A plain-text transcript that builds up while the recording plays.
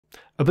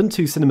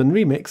Ubuntu Cinnamon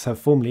Remix have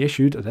formally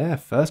issued their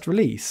first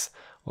release,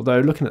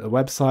 although looking at the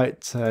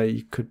website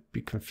you could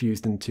be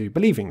confused into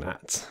believing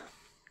that.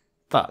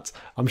 But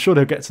I'm sure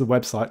they'll get to the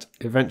website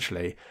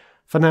eventually.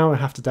 For now I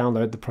have to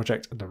download the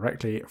project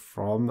directly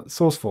from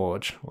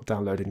SourceForge, or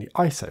downloading the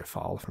ISO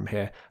file from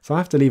here, so I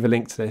have to leave a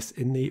link to this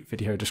in the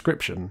video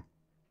description.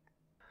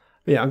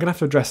 But yeah, I'm going to have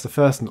to address the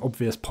first and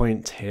obvious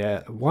point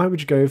here. Why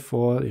would you go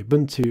for the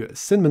Ubuntu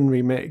Cinnamon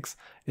Remix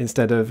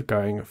instead of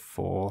going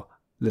for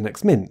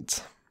Linux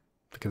Mint?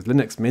 Because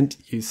Linux Mint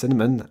use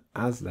Cinnamon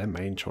as their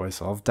main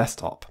choice of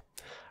desktop.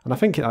 And I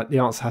think the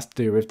answer has to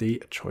do with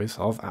the choice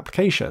of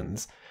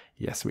applications.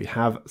 Yes, we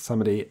have some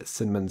of the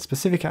Cinnamon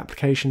specific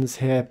applications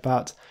here,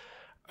 but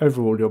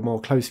overall you're more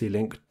closely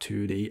linked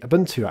to the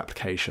Ubuntu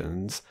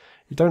applications.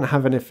 You don't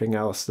have anything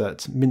else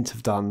that Mint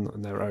have done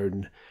on their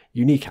own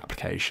unique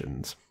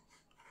applications.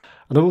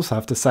 And I also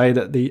have to say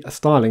that the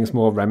styling is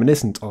more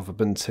reminiscent of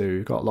Ubuntu.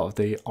 You've got a lot of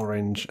the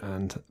orange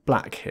and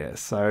black here.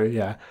 So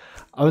yeah,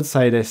 I would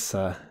say this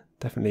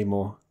definitely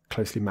more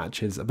closely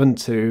matches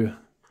Ubuntu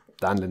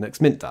than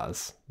Linux Mint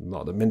does.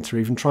 Not that Mint are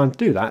even trying to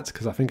do that,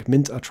 because I think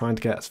Mint are trying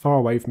to get as far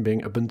away from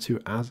being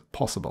Ubuntu as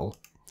possible.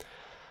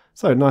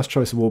 So nice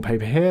choice of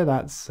wallpaper here.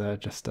 That's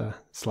just a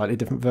slightly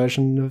different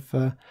version of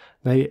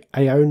the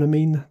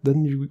Aon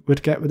than you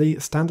would get with the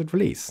standard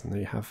release. And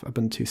you have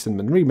Ubuntu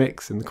Cinnamon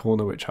Remix in the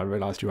corner, which I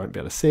realised you won't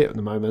be able to see it at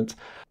the moment.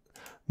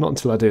 Not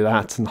until I do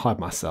that and hide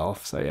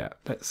myself. So yeah,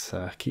 let's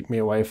keep me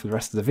away for the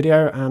rest of the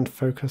video and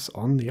focus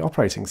on the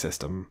operating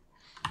system.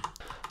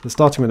 So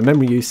starting with the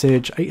memory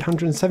usage,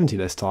 870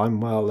 this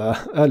time. Well,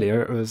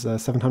 earlier it was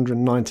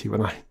 790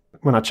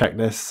 when I checked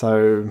this.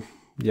 So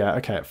yeah,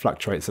 okay, it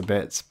fluctuates a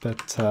bit,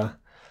 but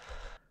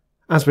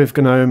as with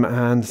GNOME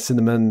and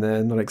Cinnamon,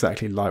 they're not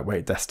exactly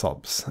lightweight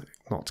desktops,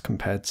 not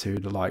compared to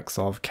the likes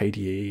of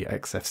KDE,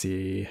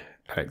 XFCE,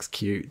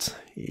 Xqt.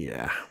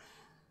 Yeah,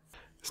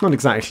 it's not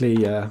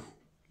exactly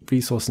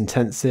resource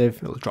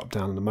intensive. It'll drop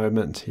down in a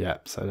moment.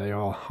 Yep, so they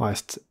are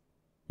highest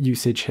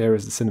usage here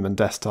is the Cinnamon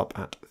desktop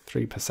at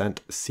 3%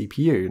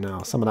 CPU.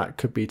 Now, some of that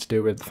could be to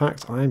do with the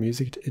fact I am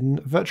using it in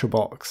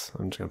VirtualBox.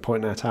 I'm just going to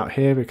point that out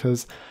here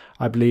because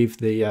I believe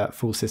the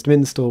full system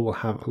install will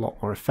have a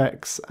lot more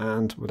effects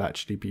and would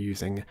actually be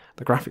using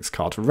the graphics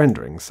card for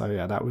rendering. So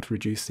yeah, that would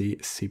reduce the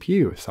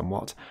CPU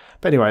somewhat.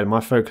 But anyway,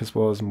 my focus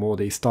was more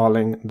the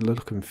styling, the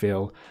look and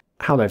feel,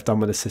 how they've done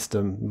with the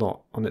system,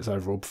 not on its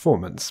overall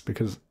performance,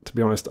 because to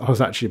be honest, I was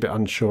actually a bit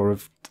unsure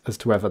as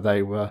to whether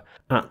they were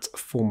at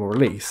formal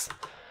release.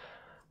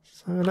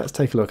 So let's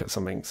take a look at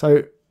something.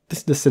 So this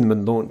is the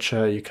Cinnamon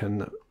launcher. You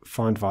can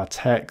find via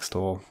text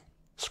or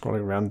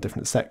scrolling around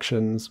different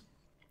sections.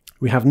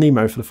 We have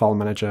Nemo for the file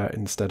manager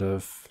instead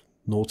of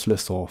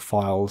Nautilus or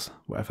Files,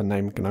 whatever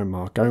name GNOME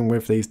are going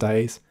with these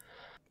days.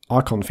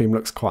 Icon theme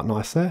looks quite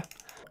nice there.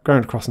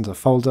 Going across into the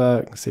folder,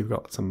 you can see we've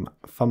got some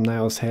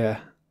thumbnails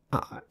here.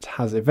 It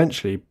has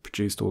eventually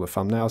produced all the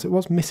thumbnails. It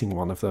was missing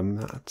one of them.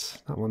 That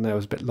one there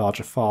was a bit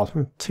larger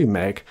file, 2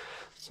 meg.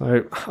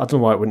 So I don't know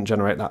why it wouldn't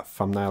generate that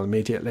thumbnail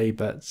immediately,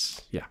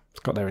 but yeah, it's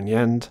got there in the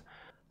end.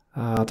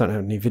 I don't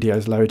have any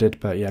videos loaded,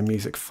 but yeah,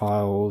 music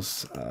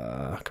files,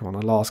 come on, a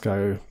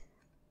Glasgow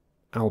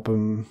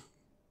album.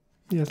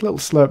 Yeah, it's a little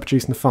slow at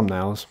producing the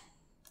thumbnails.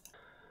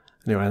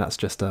 Anyway, that's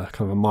just a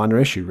kind of a minor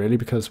issue really,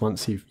 because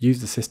once you've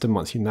used the system,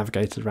 once you've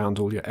navigated around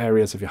all your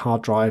areas of your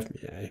hard drive,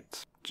 yeah,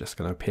 it's just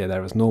going to appear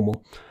there as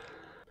normal.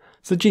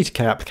 So the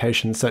GTK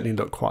applications certainly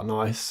look quite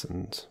nice,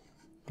 and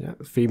yeah,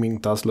 the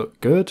theming does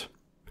look good.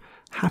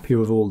 Happy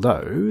with all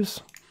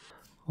those.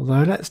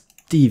 Although let's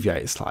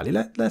deviate slightly.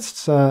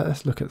 Let's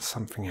look at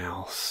something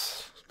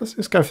else.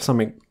 Let's go for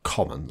something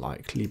common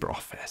like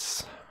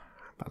LibreOffice.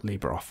 About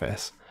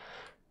LibreOffice.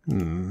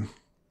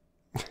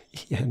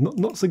 Yeah,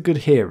 not so good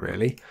here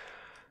really.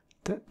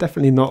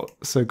 Definitely not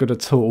so good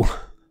at all.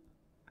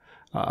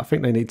 I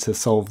think they need to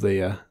solve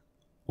the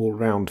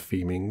all-round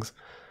themings.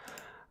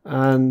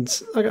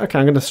 And okay,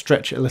 I'm going to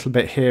stretch it a little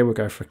bit here. We'll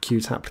go for a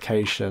Qt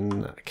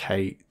application,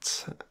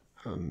 Kate.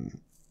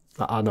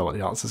 I know what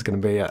the answer is going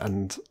to be,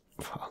 and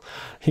well,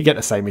 you get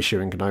the same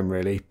issue in GNOME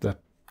really, the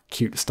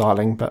Qt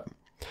styling. But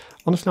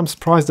honestly, I'm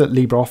surprised that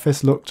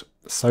LibreOffice looked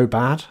so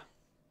bad.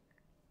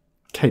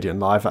 Kdenlive,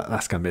 Live,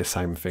 that's going to be the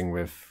same thing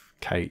with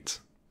Kate.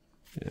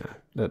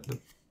 Yeah,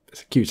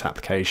 it's a Qt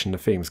application. The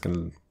theme's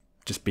going to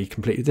just be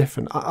completely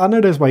different. I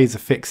know there's ways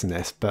of fixing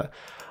this, but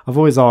I've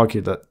always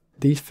argued that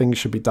these things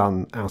should be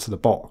done out of the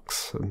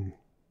box, and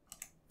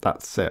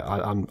that's it.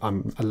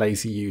 I'm a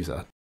lazy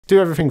user. Do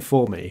everything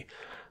for me.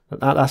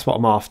 That's what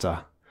I'm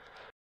after.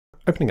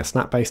 Opening a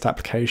snap-based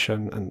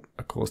application, and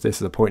of course this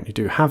is a point you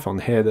do have on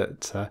here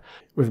that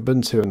with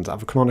Ubuntu and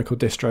other Canonical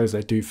distros,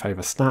 they do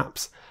favour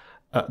snaps.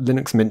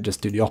 Linux Mint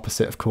just do the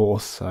opposite, of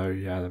course. So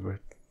yeah,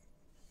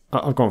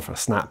 I've gone for a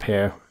snap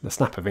here, the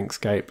snap of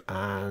Inkscape,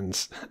 and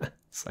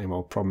same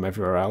old problem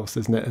everywhere else,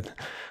 isn't it?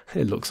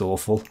 It looks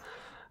awful.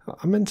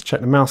 I meant to check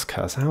the mouse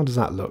cursor. How does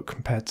that look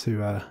compared to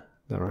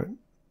the right?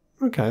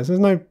 Okay, so there's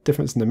no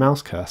difference in the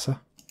mouse cursor.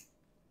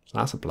 So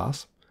that's a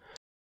plus.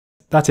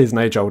 That is an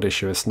age-old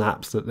issue of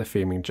snaps, that the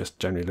theming just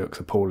generally looks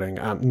appalling,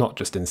 and not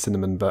just in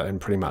Cinnamon, but in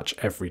pretty much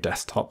every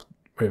desktop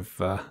with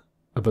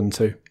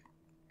Ubuntu.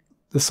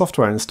 The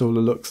software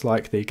installer looks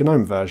like the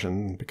GNOME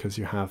version because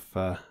you have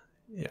the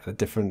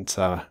different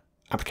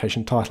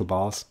application title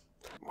bars.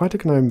 Why do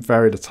GNOME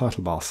vary the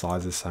title bar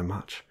sizes so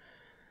much?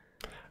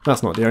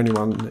 That's not the only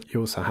one. You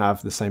also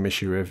have the same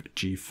issue with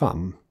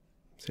gthumb.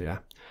 So yeah,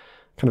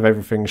 kind of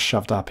everything's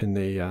shoved up in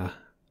the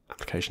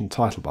application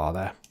title bar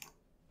there.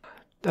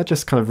 That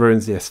just kind of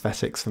ruins the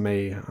aesthetics for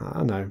me. I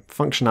don't know,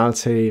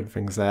 functionality,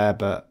 everything's there,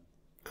 but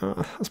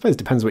I suppose it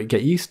depends what you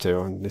get used to,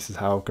 and this is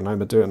how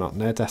GNOME are doing it on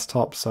their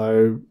desktop,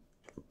 so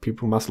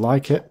people must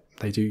like it.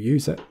 They do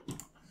use it.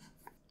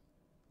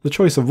 The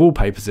choice of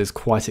wallpapers is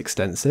quite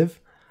extensive.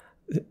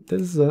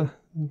 There's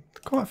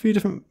quite a few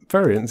different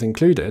variants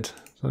included,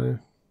 so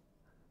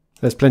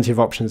there's plenty of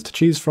options to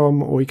choose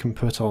from, or you can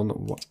put on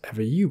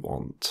whatever you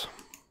want.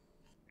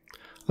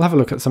 I'll have a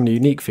look at some of the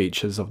unique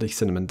features of the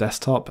Cinnamon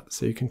desktop,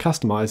 so you can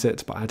customize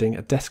it by adding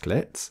a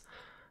desklet,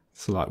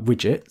 so like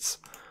widgets.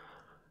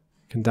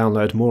 You can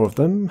download more of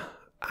them,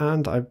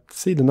 and I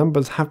see the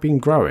numbers have been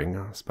growing.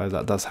 I suppose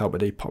that does help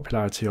with the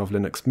popularity of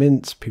Linux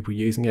Mint, people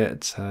using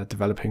it,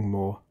 developing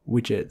more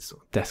widgets or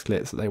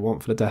desklets that they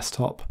want for the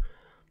desktop.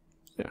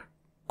 Yeah,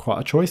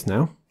 quite a choice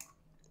now.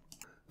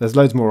 There's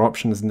loads more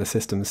options in the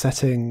system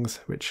settings,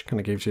 which kind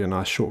of gives you a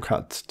nice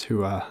shortcut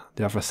to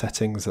the other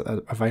settings that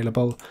are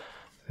available.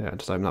 Yeah,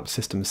 just open up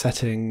system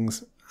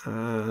settings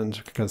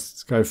and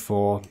go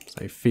for,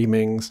 say,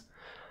 themings.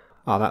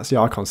 That's the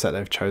icon set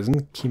they've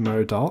chosen,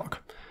 Chemo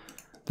Dark.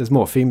 There's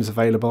more themes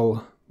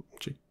available,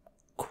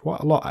 quite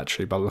a lot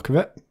actually by the look of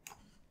it.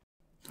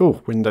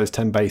 Oh, Windows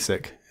 10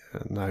 Basic.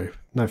 No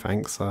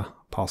thanks,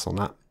 pass on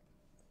that.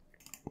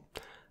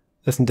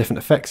 There's some different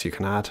effects you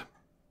can add.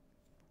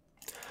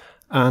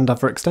 And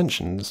other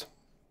extensions.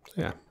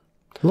 Yeah,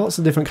 lots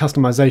of different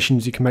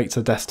customizations you can make to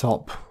the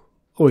desktop,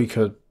 or you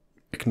could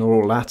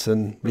ignore all that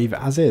and leave it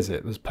as is.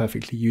 It was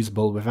perfectly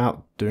usable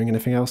without doing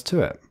anything else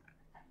to it.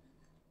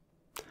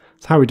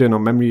 So how are we doing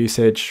on memory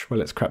usage?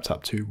 Well, it's crept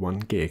up to 1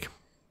 gig.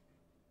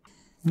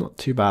 Not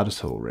too bad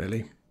at all,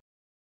 really.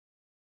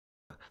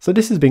 So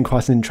this has been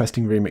quite an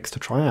interesting remix to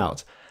try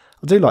out.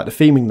 I do like the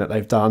theming that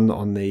they've done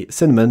on the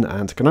Cinnamon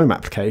and GNOME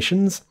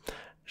applications.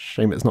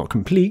 Shame it's not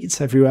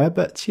complete everywhere,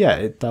 but yeah,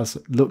 it does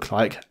look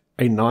like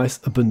a nice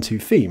Ubuntu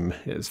theme.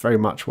 It's very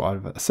much what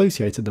I've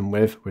associated them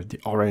with the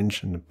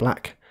orange and the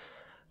black,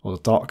 or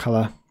the dark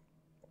colour.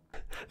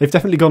 They've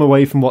definitely gone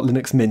away from what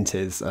Linux Mint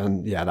is,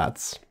 and yeah,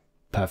 that's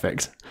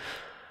perfect.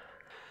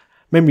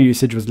 Memory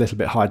usage was a little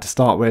bit high to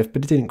start with,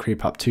 but it didn't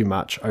creep up too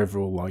much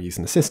overall while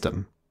using the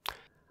system.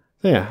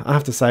 So yeah, I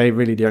have to say,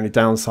 really the only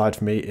downside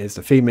for me is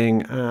the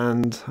theming,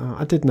 and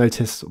I did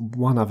notice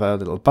one other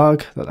little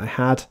bug that I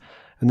had,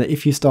 and that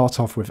if you start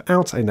off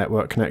without a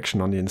network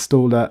connection on the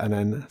installer and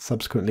then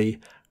subsequently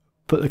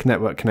put the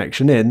network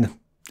connection in,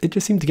 it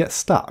just seemed to get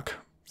stuck.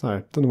 So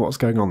I don't know what's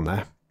going on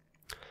there.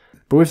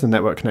 But with the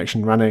network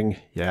connection running,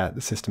 yeah,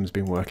 the system's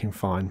been working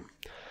fine.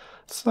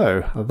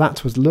 So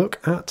that was a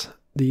look at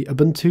the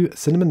Ubuntu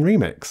Cinnamon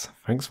remix.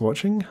 Thanks for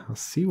watching. I'll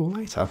see you all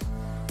later.